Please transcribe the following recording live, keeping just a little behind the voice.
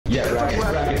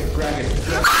Bracket.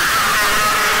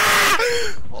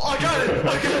 Oh, I got it!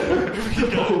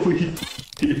 Holy shit.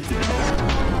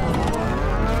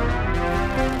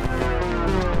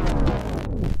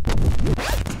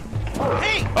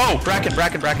 Hey! Oh, Bracken.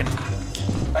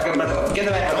 Get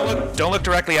the back. Don't look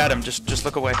directly at him. Just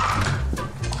look away.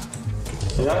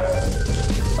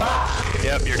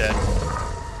 Yep, you're dead.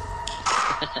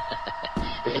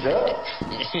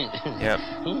 Yep.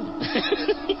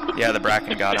 Yeah, the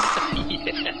Bracken got him.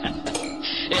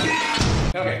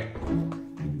 Okay.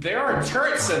 There are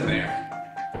turrets in there.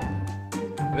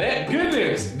 Good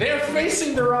news, they're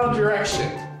facing the wrong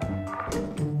direction.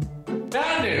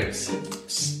 Bad news,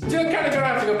 still kind of gonna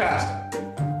have to go past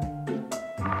them.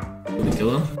 Did we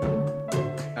kill him?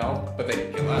 No, but they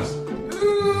can kill us.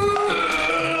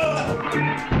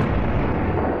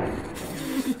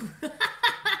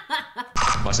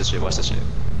 Watch this shit, watch this shit.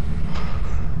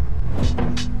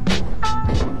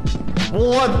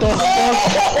 What the fuck?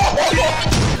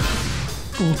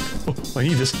 Oh, I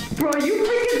need this. Bro, you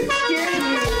freaking scared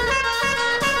me!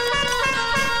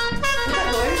 What's that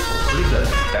noise? Leave that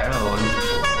down.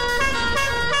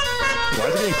 Why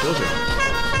is it getting closer?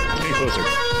 It's getting closer.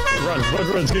 Run,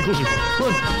 it's getting closer.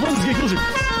 Run, it's getting closer.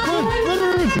 Run.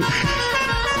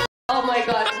 Oh my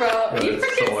god, bro. You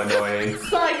freaking so annoying.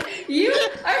 suck. You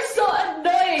are so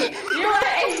annoying. You know what?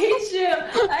 I hate you.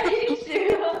 I hate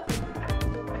you.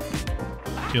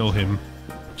 Kill him.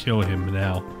 Kill him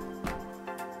now.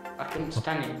 Fucking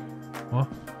stunning. What?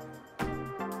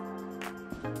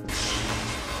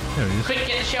 There he is. Quick,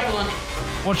 get a shovel on it.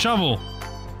 What shovel?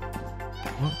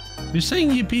 What? You're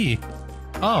saying yippee.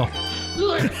 Oh.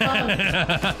 Good.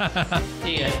 Yeah.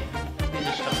 Here's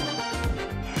a shovel.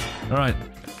 Alright.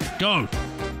 Go!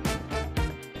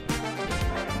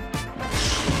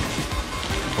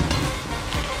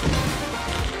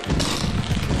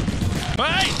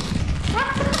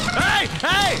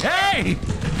 Hey! Hey!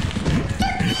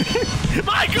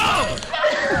 Michael!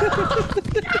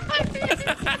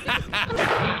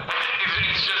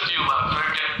 It's just you, love.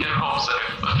 Get home safe.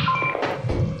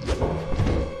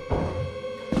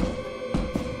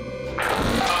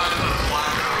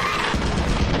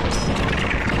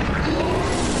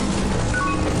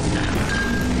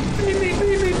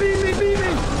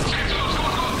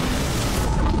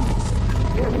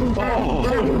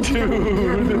 Oh, dude.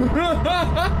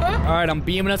 Alright, I'm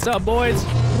beaming us up, boys.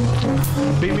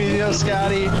 Beat me up,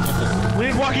 Scotty. We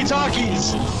need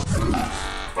walkie-talkies.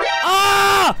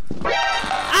 Ah!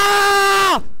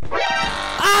 Ah!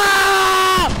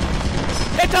 Ah!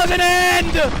 It doesn't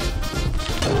end!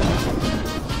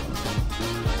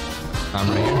 I'm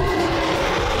right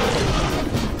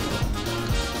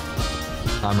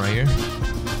here. I'm right here.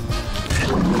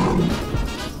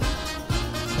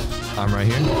 I'm right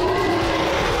here.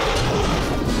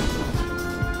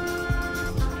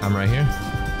 I'm right here.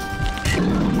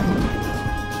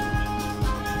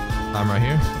 I'm right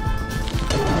here.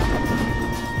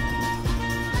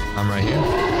 I'm right here.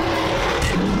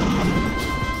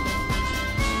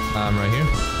 I'm right here.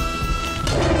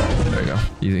 There we go.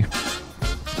 Easy.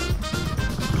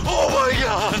 Oh my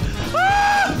god!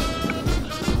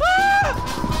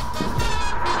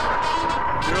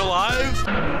 You're alive?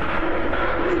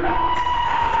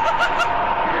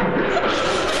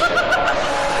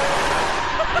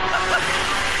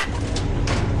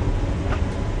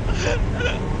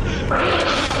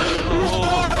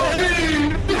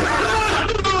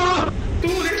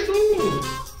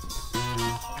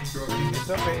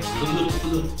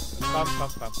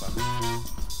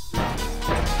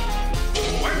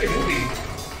 Why are they moving?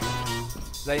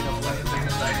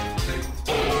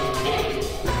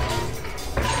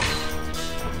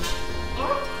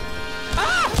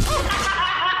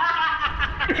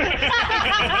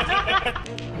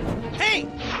 Hey!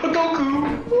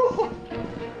 Goku!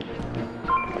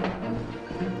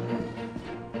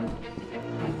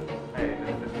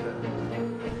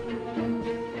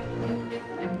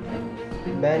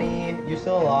 Benny, you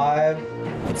still alive?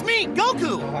 It's me,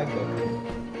 Goku! Oh, hi, Goku.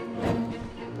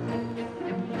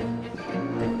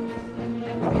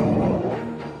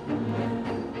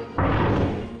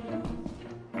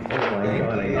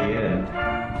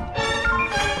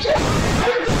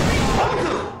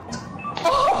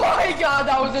 Oh my god,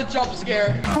 that was a jump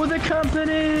scare. For the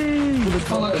company!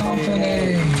 For the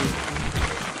company!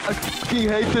 I fucking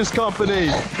hate this company!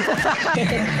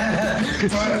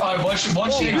 Bees!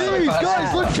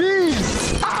 Guys, look,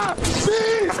 bees! Ah!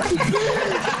 Bees!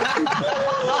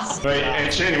 Wait, hey,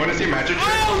 Chin, you wanna see a magic trick?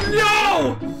 Oh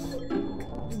no!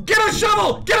 Get a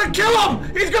shovel! Kill him!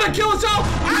 He's gonna kill us all!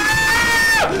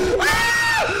 Ah!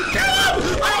 Ah! Kill him!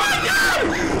 Oh my god!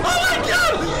 Oh my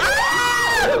god! Ah!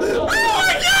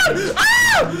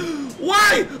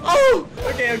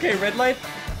 Okay, red light.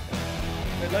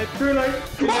 Red light. Green light.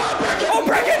 Oh,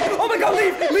 break it! Oh my god,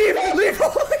 leave! Oh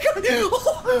my god!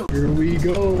 Oh. Here we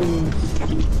go.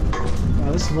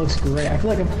 Wow, this looks great. I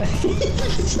feel like I'm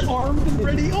armed and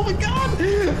ready. Oh my god!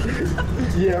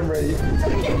 Yeah, I'm ready.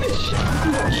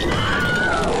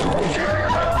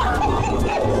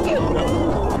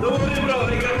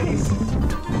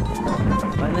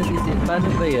 Paano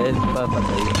ba yan?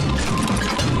 Papatay.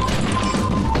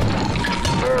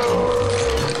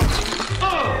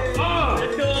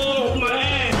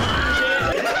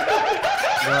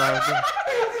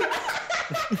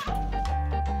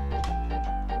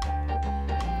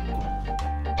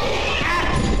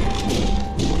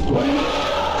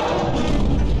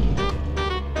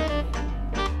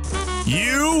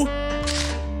 You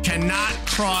cannot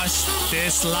cross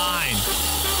this line.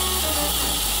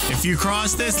 If you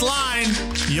cross this line,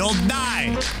 you'll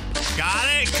die. Got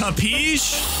it?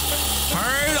 Capiche?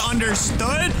 Heard?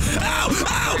 Understood? Ow!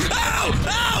 Ow! Ow!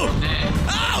 Ow!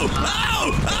 Ow!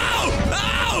 Ow! Ow!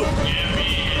 Ow!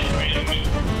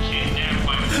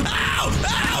 Ow!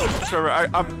 Ow! Trevor,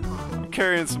 I'm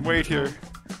carrying some weight here.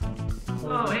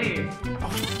 Oh, hey.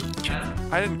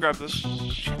 I didn't grab this.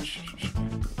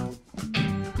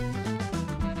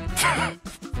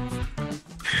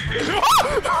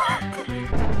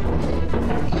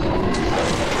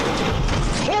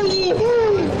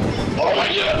 Oh my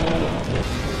god!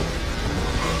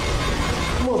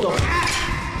 Mother.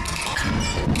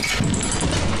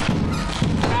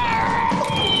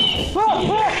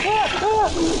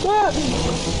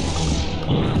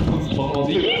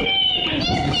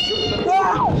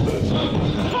 No.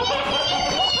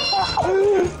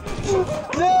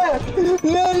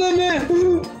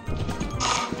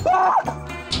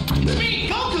 Me,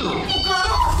 Goku!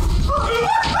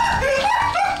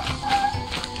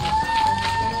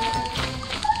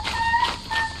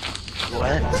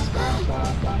 What?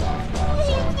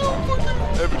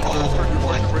 Every time I freaking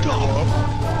like bring you up.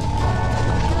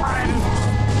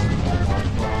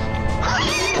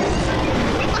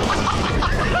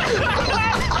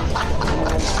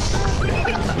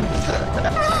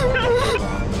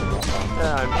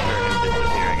 I'm sure him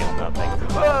disappearing is nothing.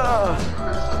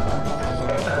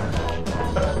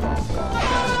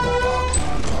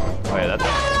 Wait, that's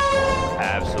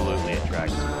absolutely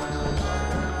attractive.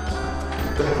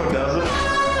 Does it?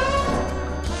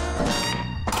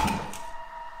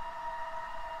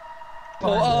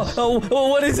 Oh,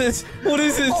 what is this? What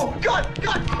is this? Oh, God!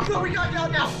 No, we gotta get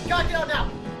out now!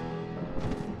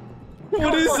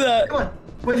 What is that? Come on!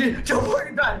 Don't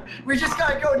worry about it! We just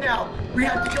gotta go now! We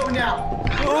have to go now!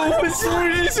 Oh, my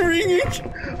sword is ringing!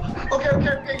 Okay,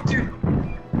 dude!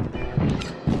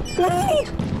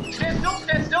 Stand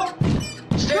still!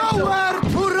 Nowhere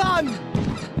to run!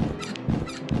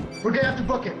 We're gonna have to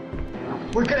book it.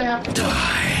 We're gonna have to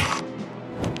die!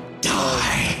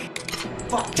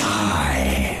 Fuck.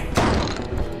 Die!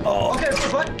 Oh. Okay,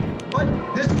 but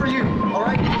this is for you,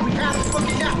 alright? We have to book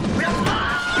it now! We have to...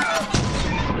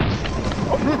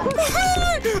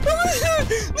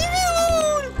 Leave me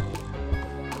alone!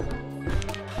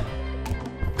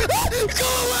 Go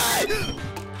away!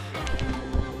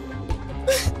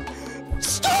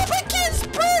 Stop! I can't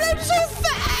sprint! I'm so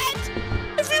fat!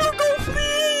 If you don't go,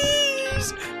 please!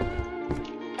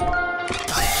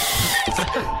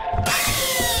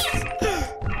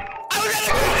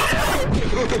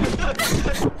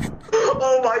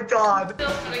 Oh my god!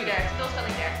 Still standing there.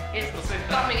 It's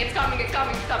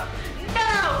coming.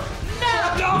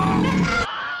 No!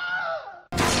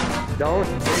 Don't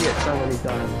say it so many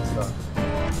times and stuff.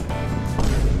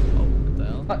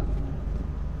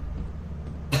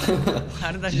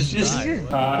 How did that just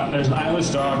die? There's an eyeless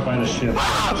dog by the ship.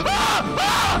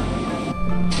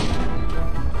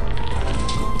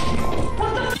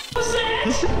 What the f was that?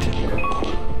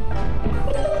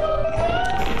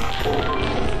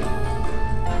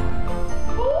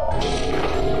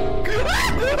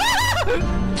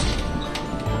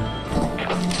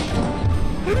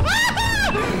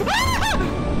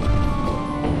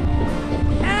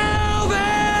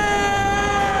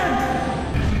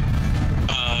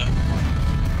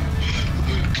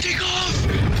 Take off!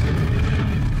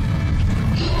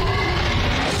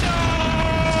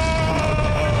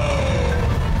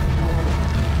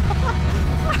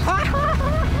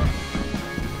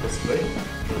 This way?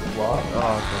 This block?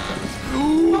 Oh,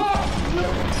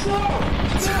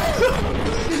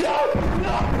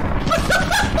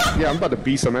 Yeah, I'm about to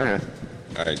beat some ass.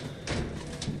 Alright.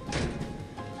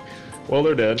 Well,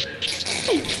 they're dead.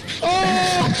 Oh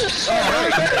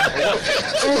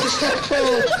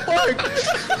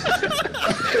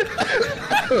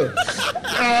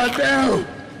no!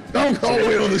 Don't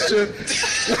wait on this shit.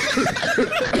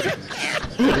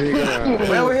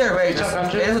 Wait over here, wait.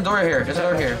 There's a door here. There's a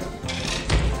door here.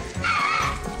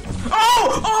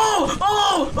 Oh! Oh!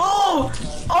 Oh! Oh!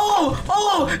 Oh!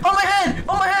 Oh! On my head!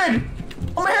 On my head!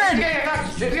 On my head!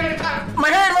 My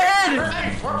head! My head!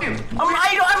 I'm right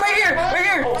here! Right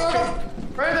here!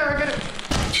 Right there, I get it.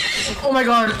 Oh my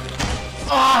god!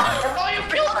 Ah!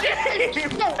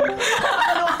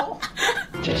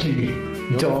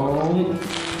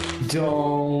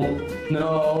 Don't.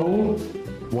 No.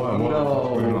 What?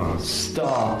 No.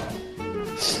 Stop.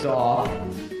 Stop.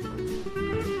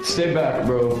 Stay back,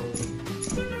 bro.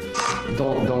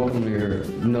 Don't come here.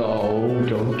 No,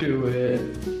 don't do it.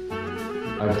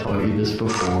 I've taught you this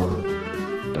before.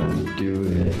 Don't do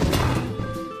it.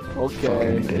 Okay.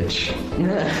 Fucking bitch.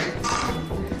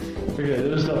 Okay,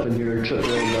 there's nothing here except for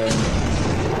that.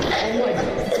 Oh my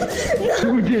god.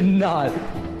 Who did not?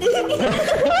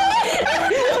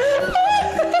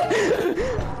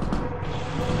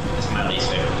 It's my least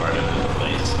favorite part of the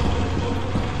place.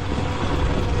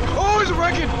 Oh, he's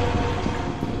wrecking!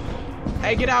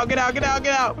 Hey, get out, get out, get out,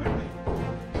 get out!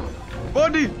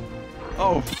 Bundy!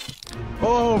 Oh.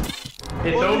 Oh.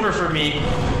 It's over for me.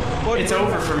 Bundy. It's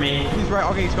over for me. He's right.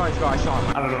 Okay, he's gone, I saw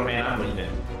him. I don't know, man. I'm leaving.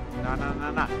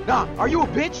 Nah, are you a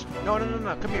bitch? No,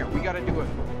 come here. We gotta do it.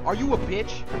 Are you a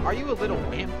bitch? Are you a little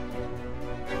wimp?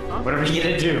 Huh? What are we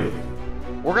gonna do?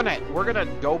 We're gonna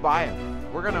go buy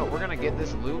him. We're gonna get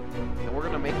this loot, and we're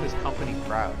gonna make this company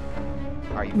proud.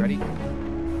 Are you ready?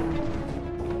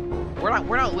 We're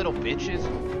not little bitches.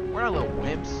 We're not little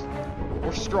wimps.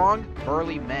 We're strong,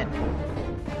 burly men.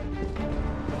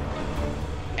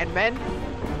 And men,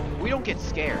 we don't get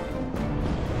scared.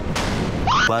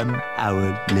 1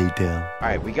 hour later.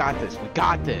 Alright, we got this. We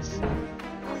got this.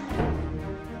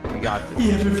 We got this.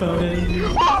 You haven't found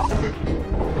anything.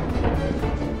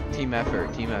 Team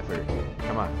effort. Team effort.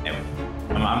 Come on.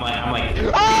 I'm like.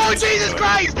 Oh, Jesus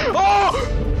Christ! Oh!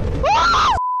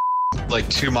 Like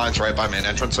 2 mines right by main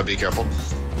entrance, so be careful.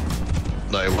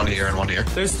 Like 1 here and 1 here.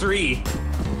 There's 3.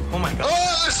 Oh my god.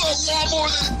 Oh, there's a lot more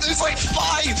than. There's like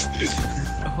 5!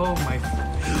 Oh my.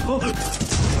 Oh.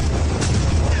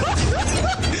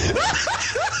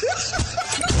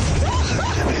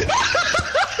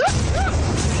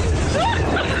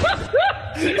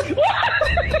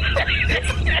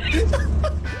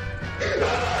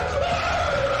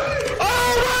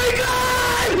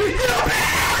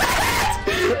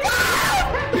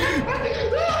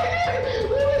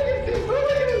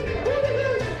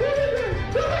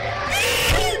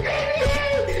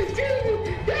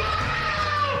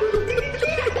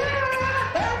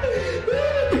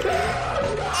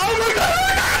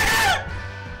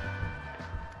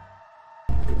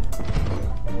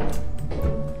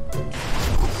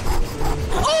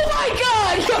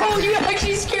 Oh, you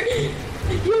actually scared me.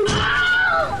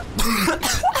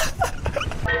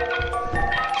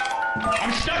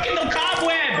 I'm stuck in the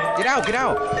cobweb. Get out, get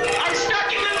out. I'm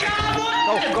stuck in the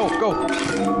cobweb.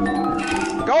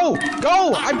 Go.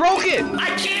 Go. I broke it.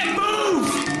 I can't move.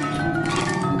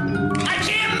 I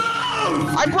can't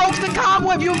move. I broke the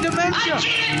cobweb. You have dementia. I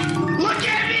can't. Look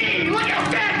at me. Look how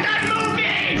fast I'm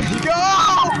moving. Go.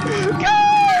 Go.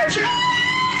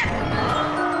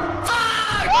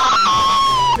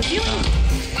 Kill him!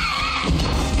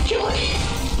 Kill him!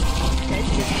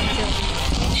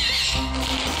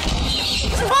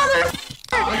 Father!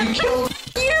 Oh, you killed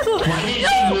you!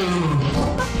 No!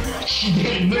 She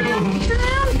didn't move!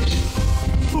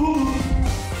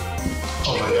 Oh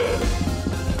my god.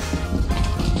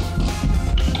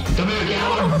 Come here, get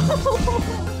out!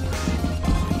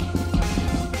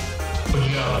 What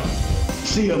you got?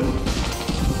 See him.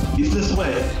 He's this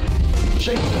way.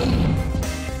 Shake him.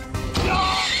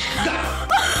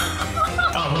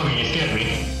 Oh, look, you scared me.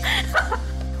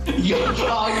 You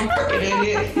freaking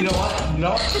idiot. You know what? You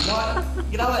know what?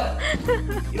 You know what?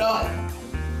 You know what?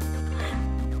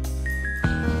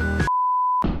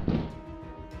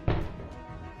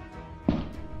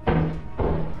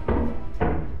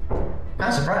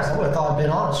 I'm surprised. I would have thought I'd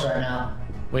been honest right now.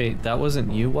 Wait, that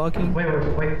wasn't you walking? Wait.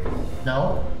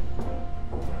 No?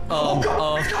 Oh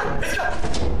god! It's got...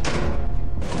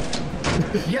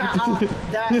 Yeah,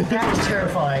 that was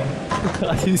terrifying.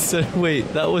 I said,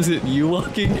 wait, that wasn't you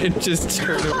walking and just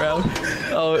turned around?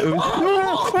 Oh, it was...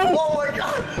 Oh my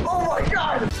god! Oh my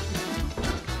god!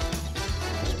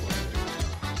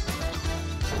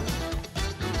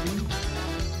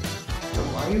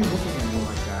 Why are you looking at me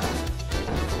like that?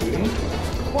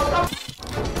 What the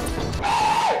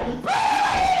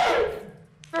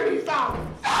Stop!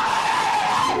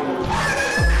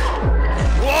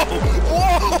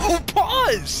 Whoa!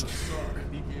 Pause!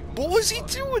 What was he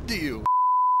doing to you?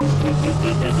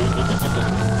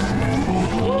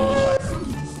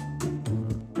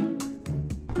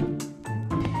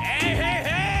 Hey, hey,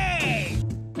 hey!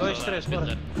 2, 3,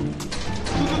 bora.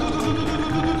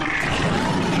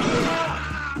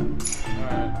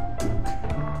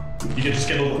 You can just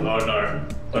get a little. Oh no.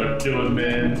 Don't do it,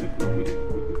 man.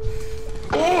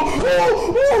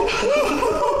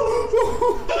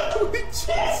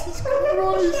 Jesus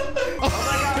Christ! Oh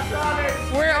my god, Sonic!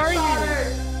 Where are you?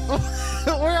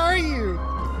 Where are you?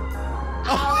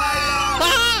 Oh my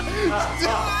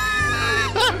god!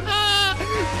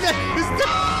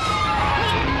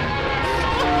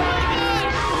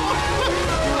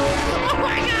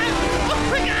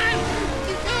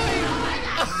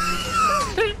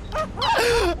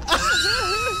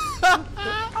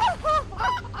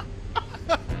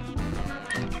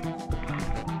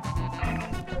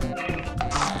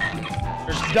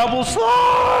 There's double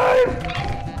slime!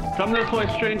 Come this way,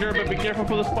 stranger, but be careful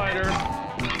for the spider.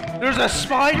 There's a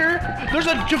spider? There's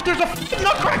a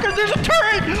nutcracker! There's a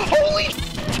turret! Holy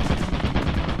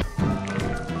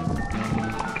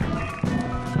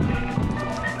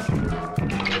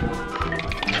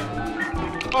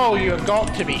Oh, you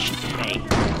got to be shitting me.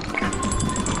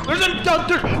 There's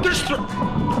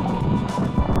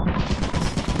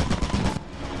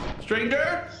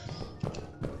Stranger?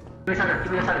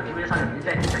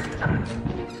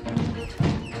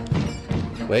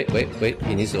 Wait.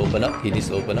 He needs to open up.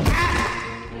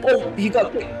 Oh, he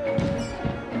got quick.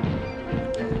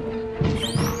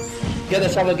 Get the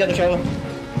shovel, get the shovel.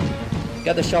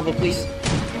 Get the shovel, please.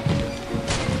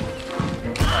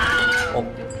 Oh.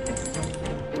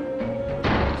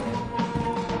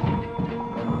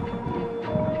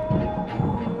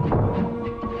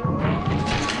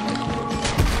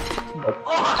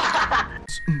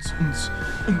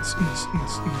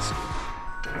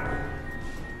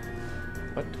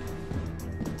 What?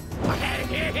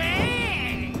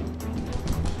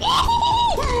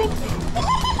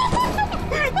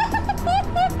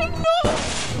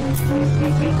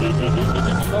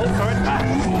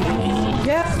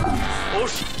 Yeah. Oh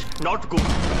shit, not good.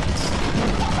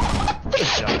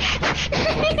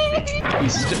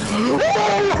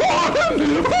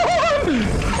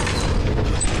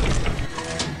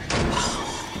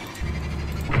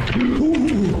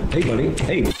 Hey buddy,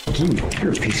 hey,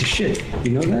 you're a piece of shit.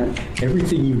 You know that?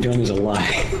 Everything you've done is a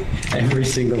lie. Every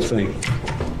single thing.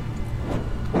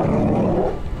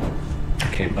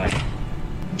 Okay, bye.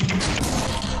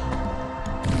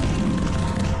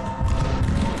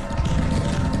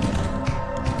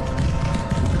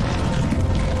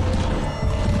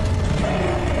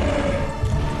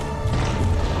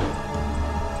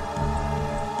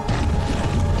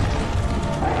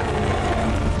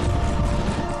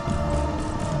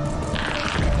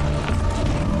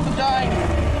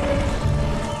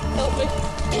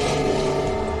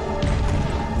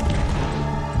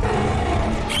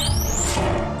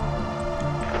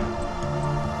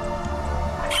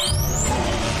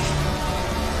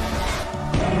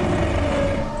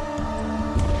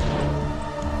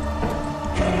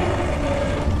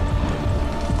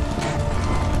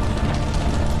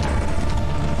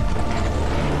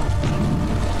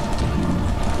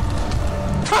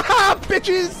 Haha,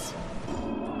 bitches!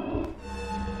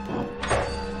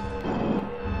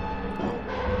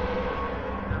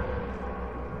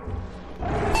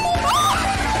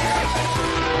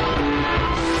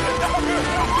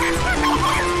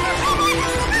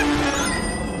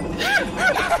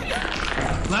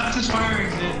 Left is fire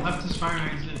exit. Left is fire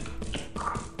exit.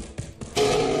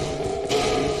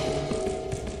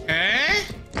 Eh?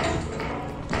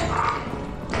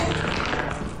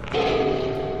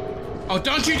 Oh,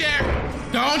 don't you dare!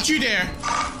 Don't you dare!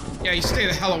 Yeah, you stay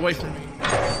the hell away from me.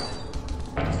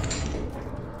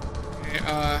 Okay,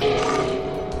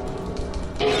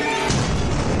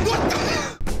 what the?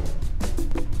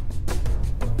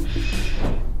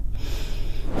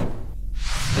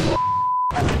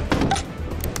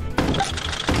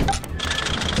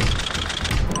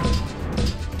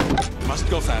 Must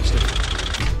go faster.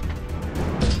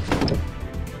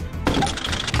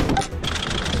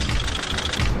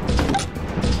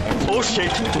 Oh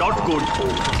shit, not good.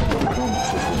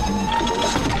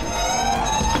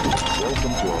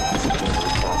 Welcome to our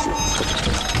disciplinary process.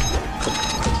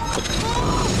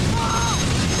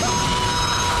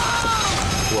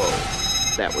 Whoa,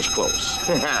 that was close.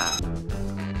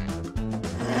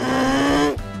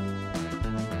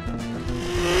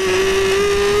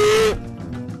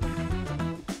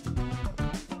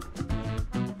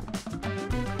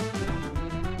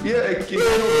 Yeah, it killed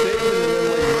David and then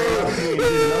like ran up to me and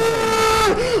did nothing.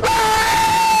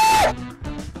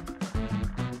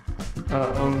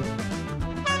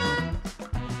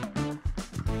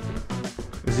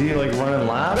 like running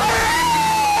loud?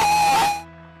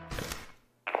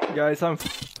 Guys, I'm.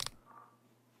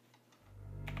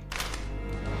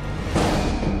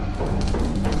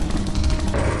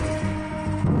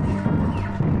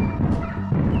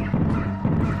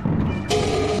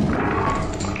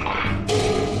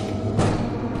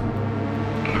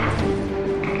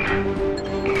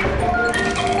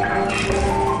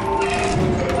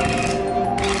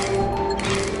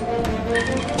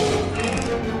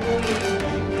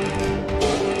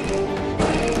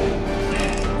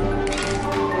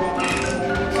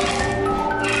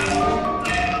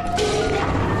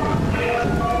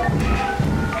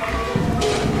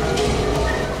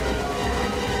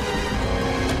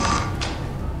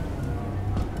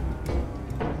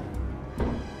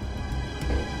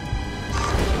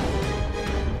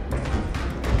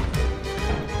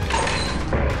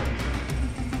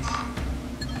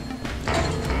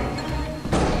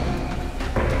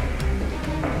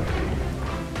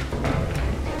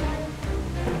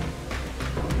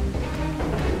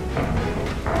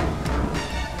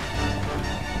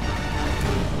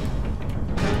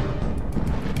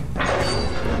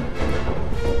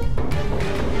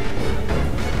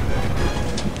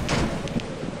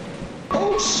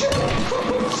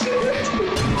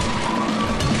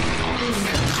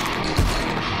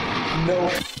 No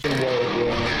f***ing way, bro.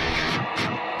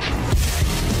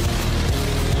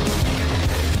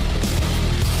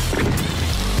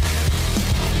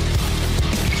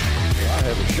 I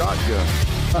have a shotgun.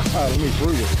 Let me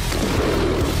prove it.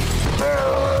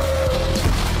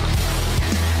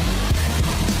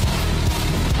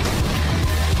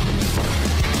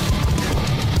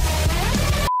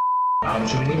 How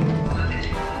much do we need?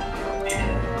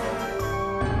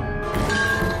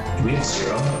 Do we have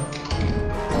 0?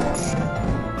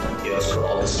 Yeah, let's put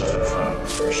all this stuff up front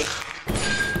first.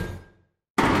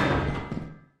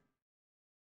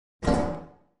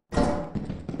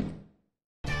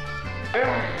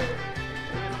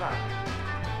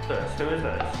 Who is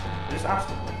this? Just ask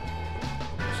them.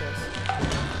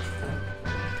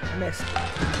 I missed.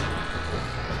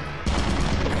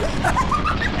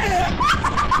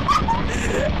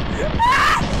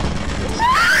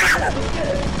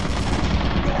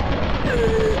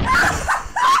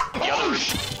 The others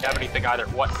don't have anything either.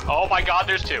 What? Oh my god,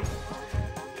 there's 2.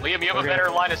 Liam, you have a better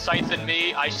line of sight than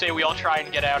me. I say we all try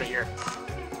and get out of here.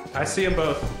 I see them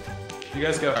both. You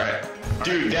guys go. All right.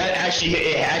 Dude, that actually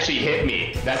hit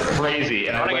me. That's crazy.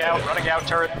 And running out,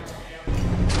 turret.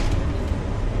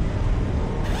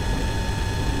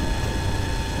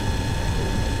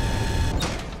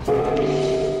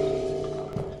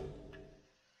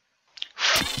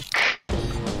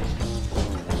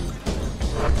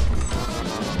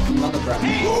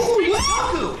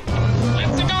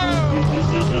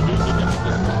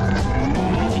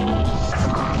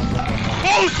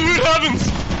 Oh, sweet heavens!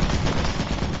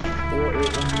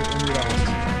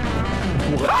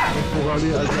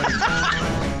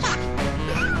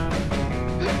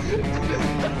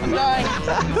 I'm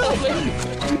dying.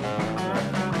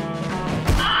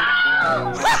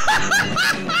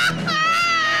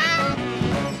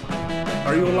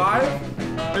 Are you alive?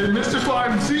 Hey, Mr.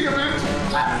 Slime, see you, bitch!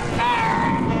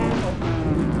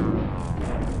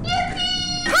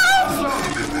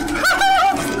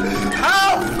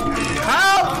 Help!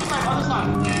 Help!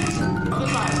 Other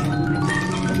side.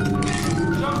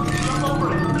 Jump over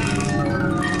it.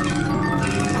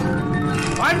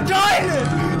 I'm done!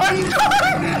 I'm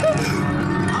done!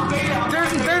 I'll bait it.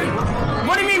 There's,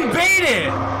 what do you mean bait it?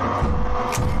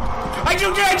 I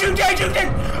juked it!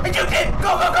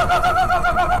 Go!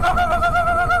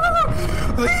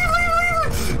 Leave!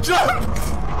 Jump!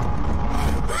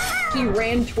 He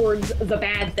ran towards the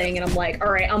bad thing, and I'm like,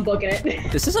 all right, I'm booking it.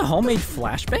 This is a homemade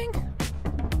flashbang?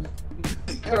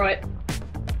 Throw it.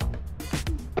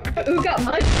 Who got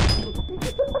much?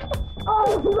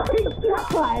 Oh my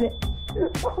god!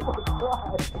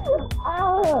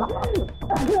 Oh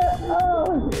my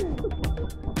god!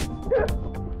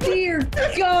 Dear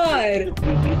God!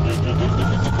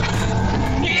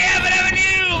 Yeah, but I'm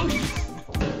you!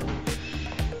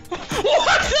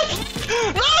 What the?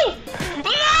 No!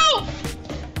 No!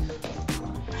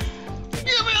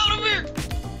 Get me out of here!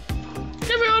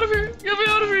 Get me out of here! Get me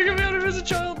out of here! Get me out of here as a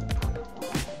child!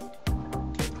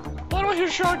 Why do I hear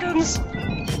shotguns?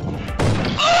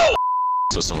 Oh!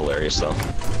 This was hilarious though.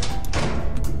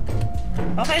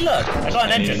 Okay, look, I got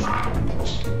an engine.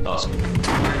 Awesome.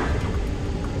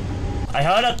 I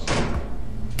heard it.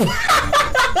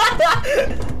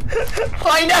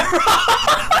 I never.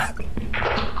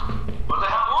 What the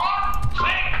hell?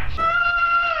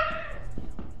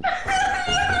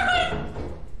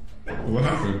 What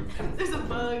happened? There's a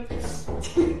bug.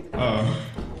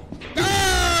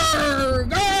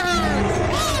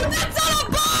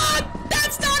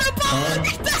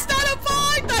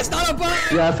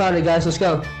 Yeah, I found it, guys. Let's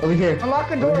go. Over here. Unlock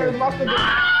the door. Unlock the door.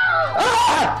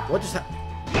 Ah! What just happened?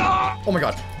 Oh my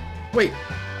god. Wait.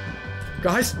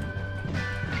 Guys?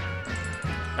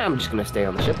 I'm just gonna stay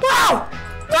on the ship. No!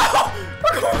 No!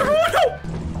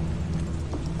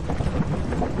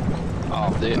 Oh,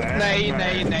 dude. Nee,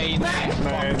 nee, nee, nee.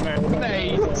 Nee.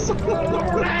 Nee, nee,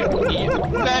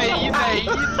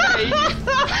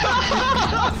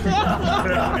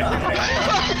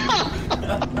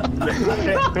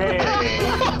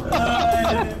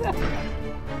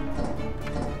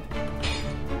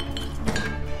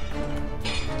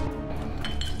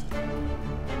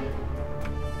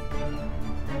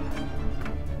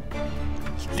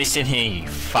 Listen here, you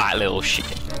fat little shit.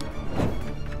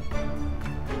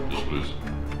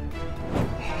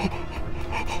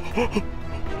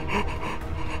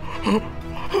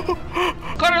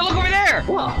 Carter, look over there!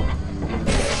 Wow.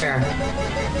 Fair.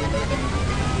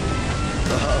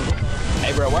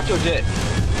 Hey, bro, watch your jet.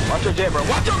 Watch your jet, bro.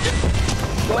 Watch your jet.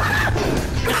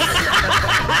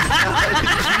 How did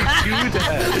you do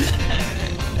that?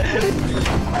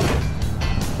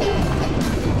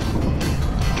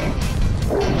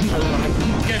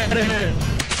 Get it.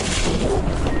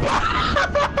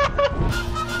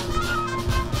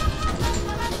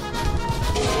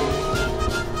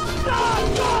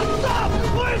 Stop!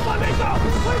 Please let me go!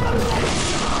 Please let me go!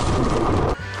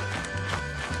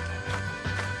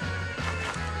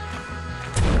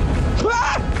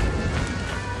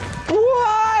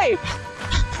 Why?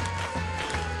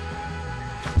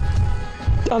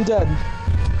 I'm dead.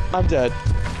 I'm dead.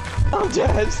 I'm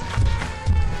dead.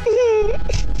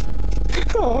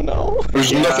 Oh no.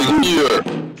 There's nothing here.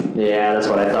 Yeah, that's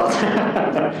what I thought.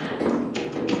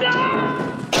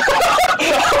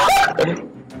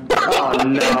 Oh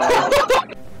no.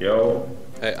 Yo.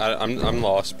 Hey, I'm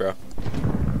lost, bro.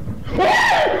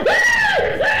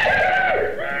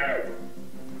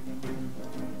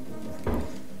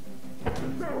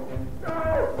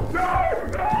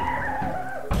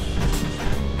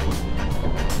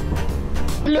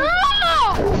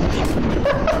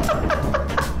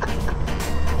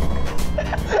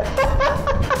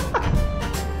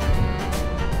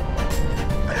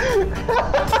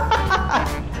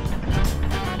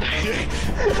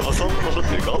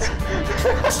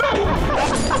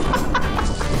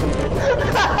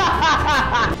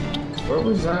 What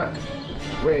was that?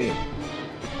 Wait.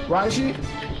 Why is she?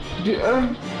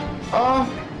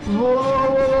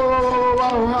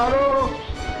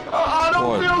 I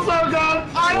don't feel so good.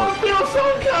 I don't feel so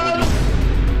good.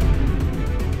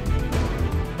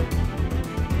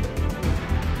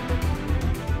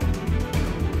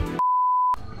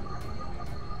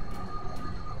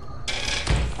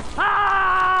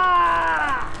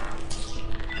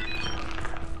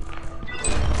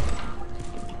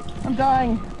 I'm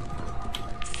dying.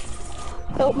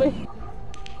 Help me.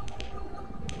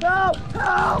 Help!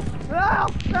 Help!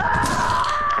 Help! Help!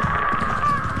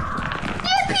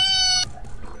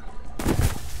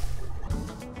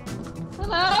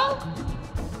 Hello?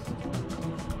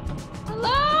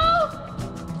 Hello?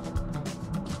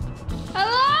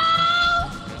 Hello?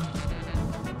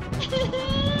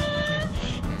 I'm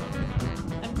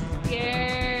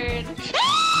scared.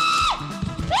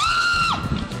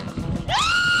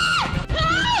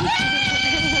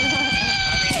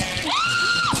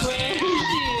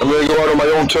 I'm gonna go out on my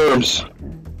own terms.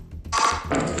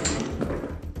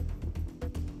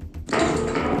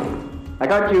 I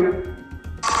got you.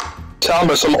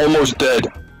 Thomas, I'm almost dead.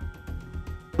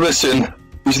 Listen,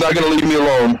 he's not gonna leave me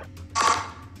alone.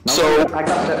 No, So I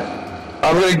got the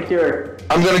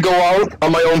I'm gonna go out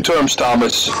on my own terms,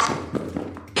 Thomas.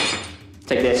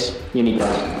 Take this. You need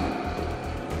that.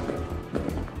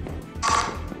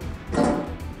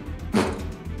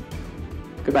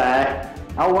 Goodbye.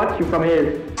 I'll watch you from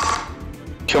here.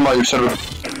 Come on, you son of a...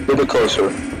 A little bit closer.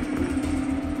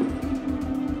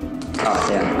 Oh,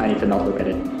 yeah. I need to not look at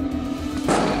it.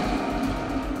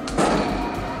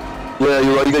 Yeah,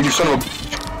 you're right, you son of a...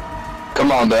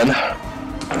 Come on, then.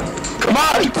 Come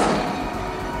on!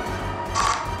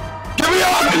 Get me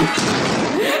on!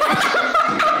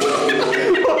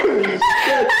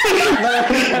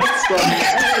 That's funny.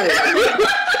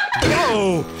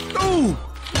 No! No!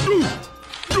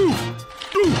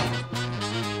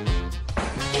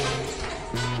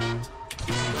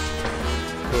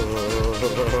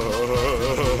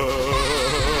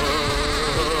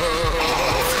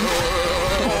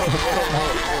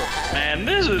 Man,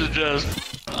 this is just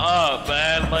up,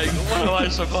 man. Like, what am I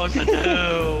supposed to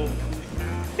do?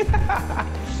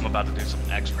 I'm about to do some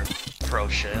extra pro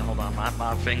shit. Hold on,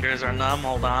 my fingers are numb.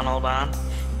 Hold on, hold on.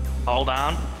 Hold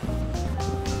on.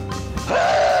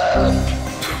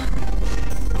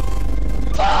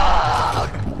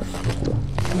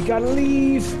 You gotta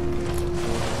leave.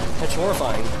 That's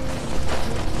horrifying.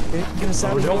 Get us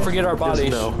out of Don't forget our bodies. He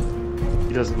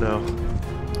doesn't know.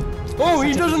 Oh,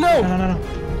 he doesn't know! No.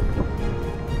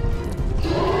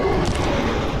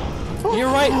 You're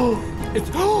right.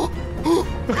 It's. Oh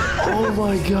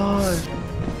my god.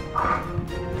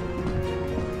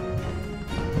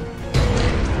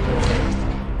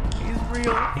 He's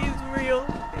real. He's real.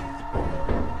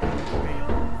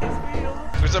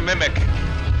 There's a mimic.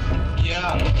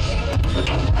 Yeah.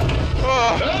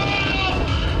 Oh.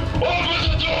 Open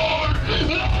the door!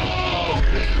 No!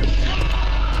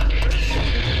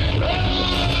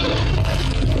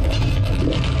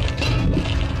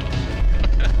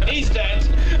 He's dead.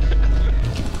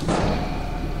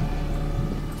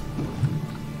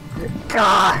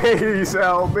 Guys,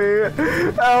 help me!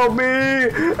 Help me!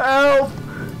 Help!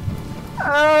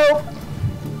 Help!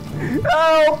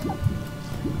 Help!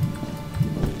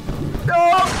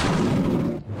 Help!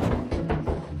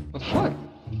 What the fuck?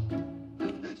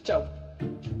 Ciao.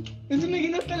 Insomma che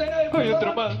non te la poi ho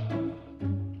trovato.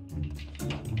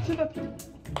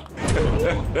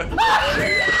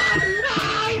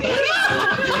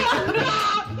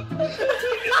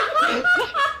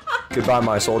 Goodbye,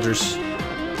 my soldiers.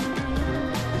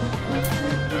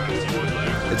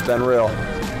 It's been real.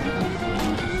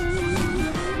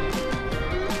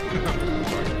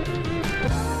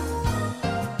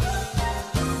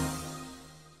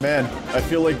 Man, I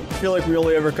feel like we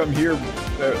only ever come here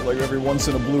like every once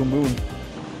in a blue moon.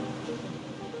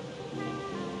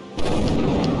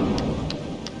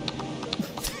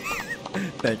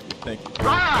 Thank you.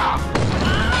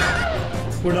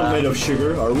 We're not made of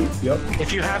sugar, are we? Yep.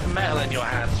 If you have metal in your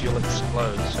hands, you'll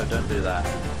explode, so don't do that.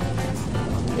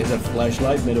 Is a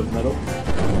flashlight made of metal?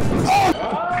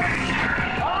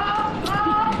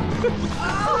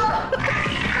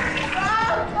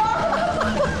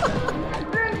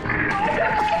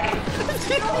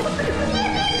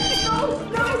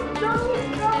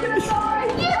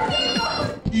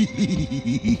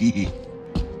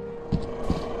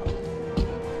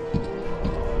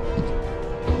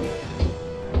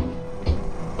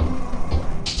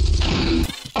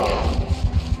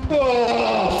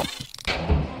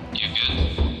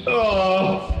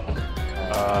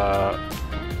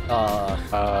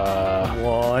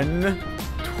 One,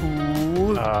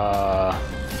 two,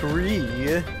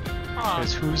 three.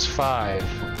 Because who's 5?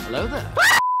 Hello there.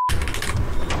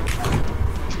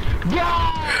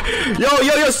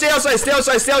 Yo, stay outside.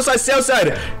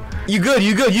 You good.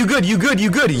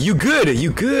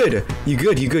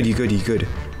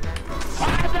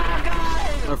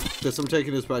 Oh, f this, I'm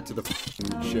taking this back to the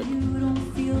ship.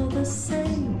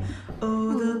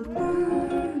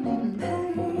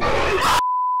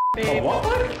 Babe. What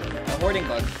bug? A hoarding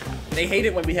bug. They hate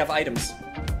it when we have items.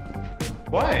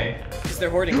 Why? Because they're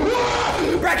hoarding.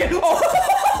 Bracket! Oh!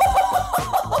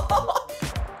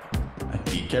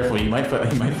 Be careful, you might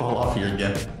fall off here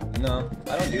again. No,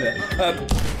 I don't do that.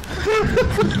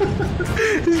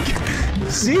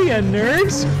 See ya,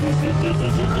 nerds!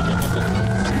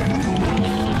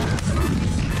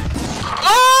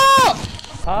 Oh!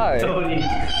 Hi. Holy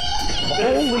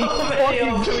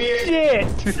fucking shit!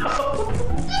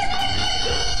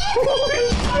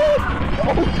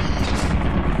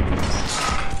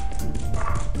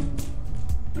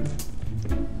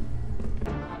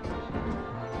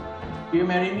 You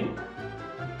marry me?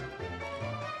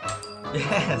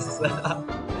 Yes! I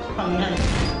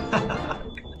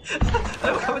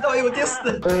thought you would guess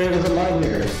that! There's a line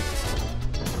here.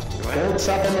 Don't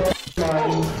stop on the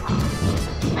line.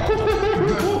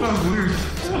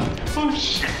 Oh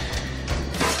shit.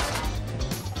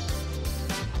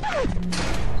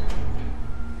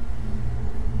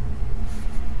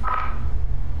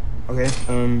 Okay,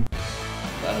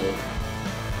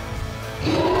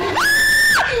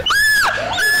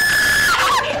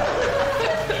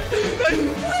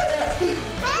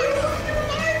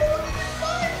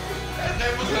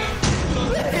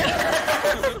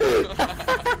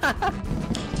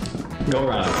 Go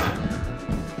around.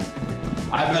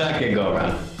 I bet I can go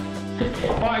around.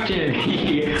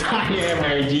 Fortunately, I am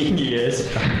a genius.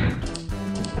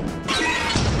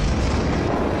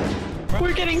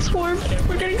 We're getting swarmed.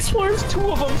 We're getting swarmed.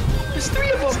 2 of them. There's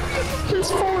 3 of them.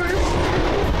 There's 4.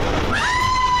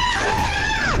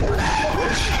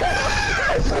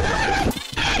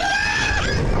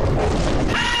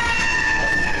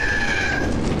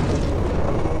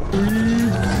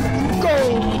 go!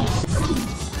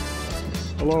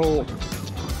 Hello.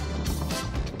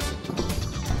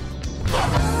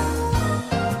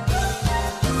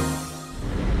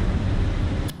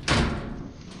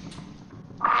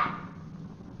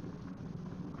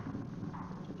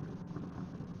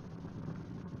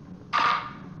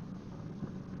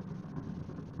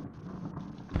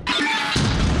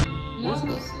 What's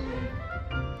this?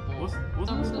 What's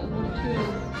this?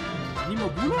 Animo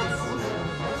bullets?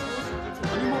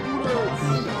 Animo bullets!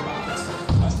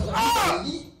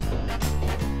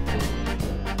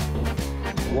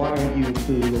 Why are you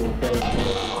two little fellas?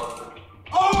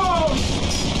 Oh!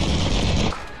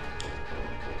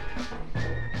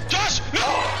 Josh! No!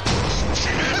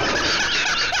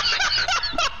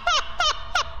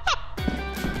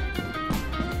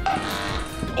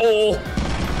 Oh!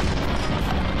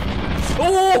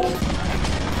 Oh!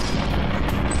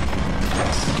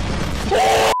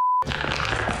 Oh!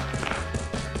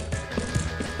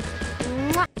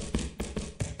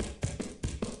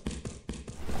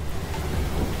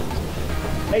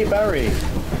 Hey Barry.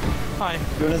 Hi.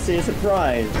 You wanna see a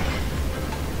surprise?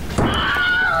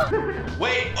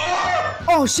 Wait!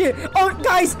 Oh shit! Oh,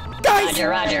 guys! Guys!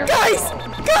 Roger. Guys!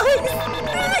 Guys!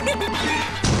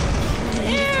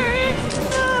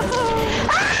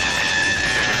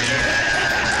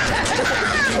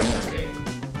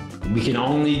 We can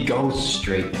only go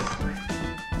straight now.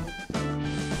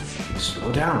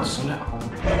 Slow down, slow down.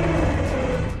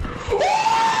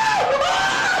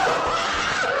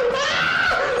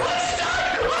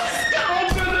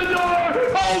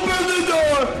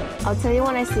 I'll tell you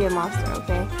when I see a monster,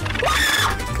 okay?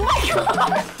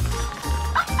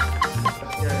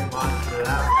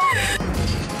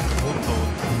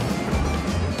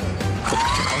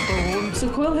 So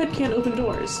Coilhead can't open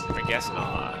doors. I guess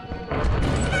not.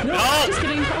 No! Just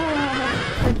kidding.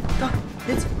 Oh.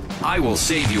 I will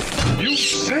save you. You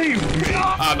saved me!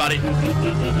 Ah, buddy.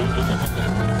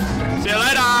 See you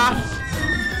later!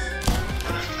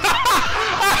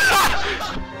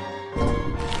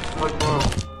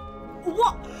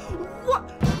 What? What?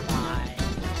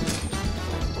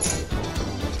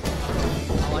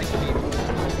 I like to be.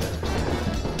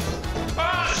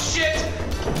 Ah, shit!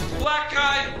 Black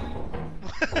guy!